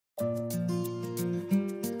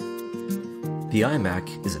The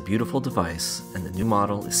iMac is a beautiful device, and the new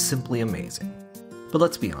model is simply amazing. But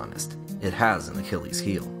let's be honest, it has an Achilles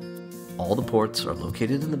heel. All the ports are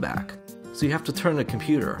located in the back, so you have to turn a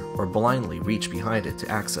computer or blindly reach behind it to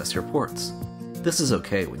access your ports. This is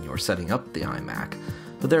okay when you are setting up the iMac,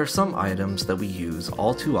 but there are some items that we use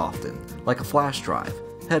all too often, like a flash drive,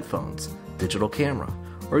 headphones, digital camera,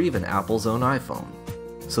 or even Apple's own iPhone.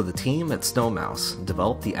 So the team at Snowmouse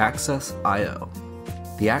developed the Access I/O.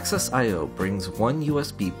 The Access I/O brings one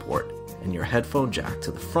USB port and your headphone jack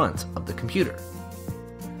to the front of the computer.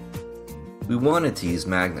 We wanted to use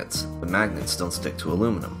magnets, but magnets don't stick to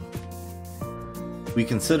aluminum. We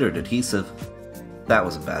considered adhesive. That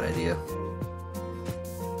was a bad idea.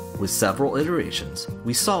 With several iterations,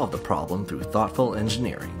 we solved the problem through thoughtful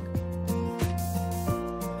engineering.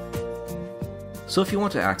 So if you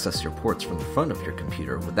want to access your ports from the front of your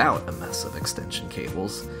computer without a mess of extension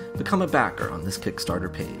cables, become a backer on this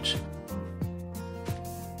Kickstarter page.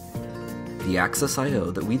 The Access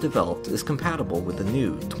I/O that we developed is compatible with the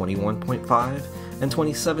new 21.5 and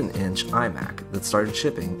 27-inch iMac that started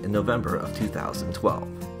shipping in November of 2012.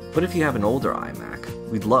 But if you have an older iMac,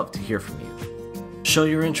 we'd love to hear from you. Show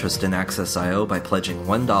your interest in Access I/O by pledging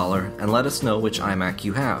 $1 and let us know which iMac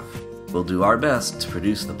you have. We'll do our best to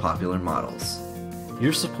produce the popular models.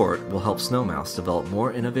 Your support will help Snowmouse develop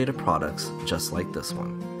more innovative products just like this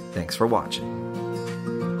one. Thanks for watching.